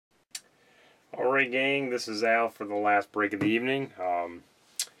Alright gang, this is Al for the last break of the evening.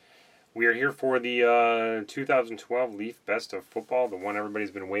 We are here for the 2012 Leaf Best of Football, the one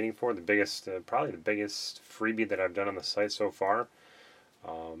everybody's been waiting for, the biggest, probably the biggest freebie that I've done on the site so far.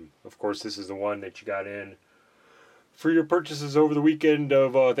 Of course, this is the one that you got in for your purchases over the weekend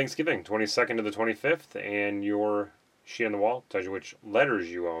of Thanksgiving, 22nd to the 25th, and your sheet on the wall tells you which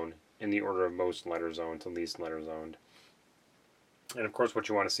letters you own in the order of most letters owned to least letters owned. And of course what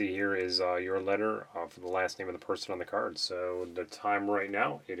you want to see here is your letter for the last name of the person on the card. So the time right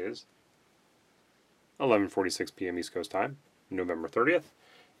now, it is 11:46 p.m. East Coast time, November 30th.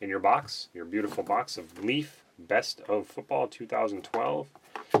 In your box, your beautiful box of Leaf Best of Football 2012.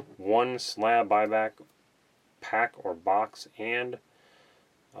 One slab buyback pack or box and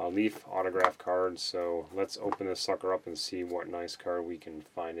a Leaf autograph card. So let's open this sucker up and see what nice card we can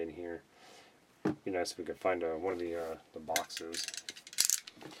find in here. It'd be nice if we could find one of the boxes.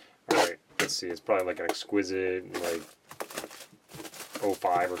 Alright, let's see. It's probably like an exquisite, like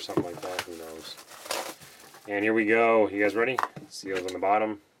 05 or something like that. Who knows? And here we go. You guys ready? Seals on the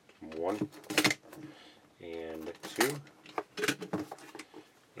bottom. 1 and 2.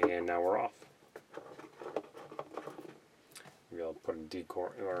 And now we're off. Maybe I'll put a decoy,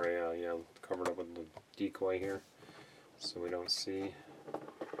 or cover it up with the decoy here so we don't see.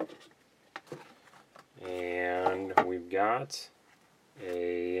 And we've got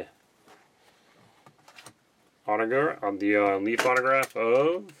a autograph of the Leaf autograph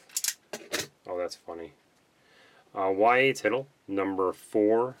of, oh that's funny, Y.A. Tittle, number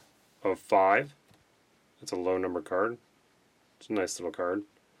 4 of 5. That's a low number card. It's a nice little card.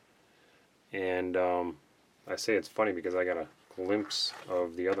 And I say it's funny because I got a glimpse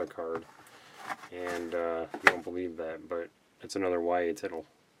of the other card, and you won't believe that, but it's another Y.A. Tittle.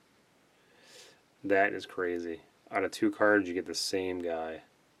 That is crazy. Out of 2 cards, you get the same guy.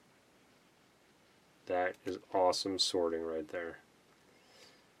 That is awesome sorting right there.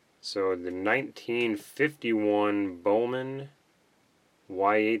 So the 1951 Bowman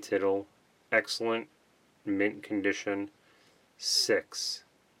Y.A. Tittle, excellent mint condition, 6.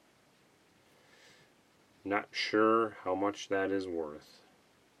 Not sure how much that is worth.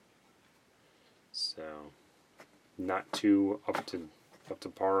 So not too up to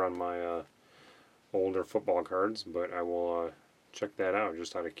par on my older football cards, but I will check that out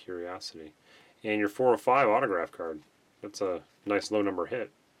just out of curiosity. And your 405 autograph card. That's a nice low number hit.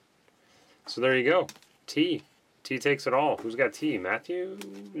 So there you go. T takes it all. Who's got T? Matthew?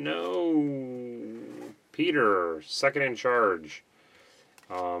 No. Peter, second in charge.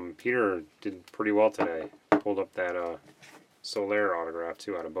 Peter did pretty well today. Pulled up that Soler autograph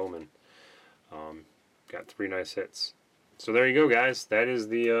too out of Bowman. Got 3 nice hits. So there you go, guys. That is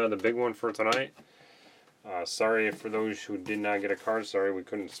the big one for tonight. Sorry for those who did not get a card. Sorry we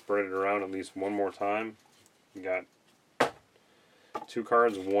couldn't spread it around at least one more time. We got 2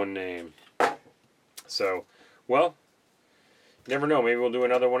 cards, 1 name. So, well, never know. Maybe we'll do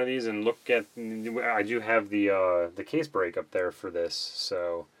another one of these and look at. I do have the case break up there for this.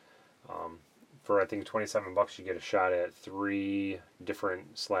 So, for I think $27, you get a shot at 3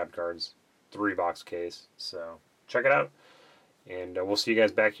 different slab cards, 3 box case. So check it out. And we'll see you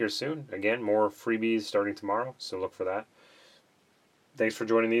guys back here soon. Again, more freebies starting tomorrow, so look for that. Thanks for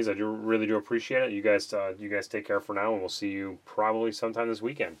joining these. I really do appreciate it. You guys take care for now, and we'll see you probably sometime this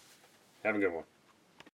weekend. Have a good one.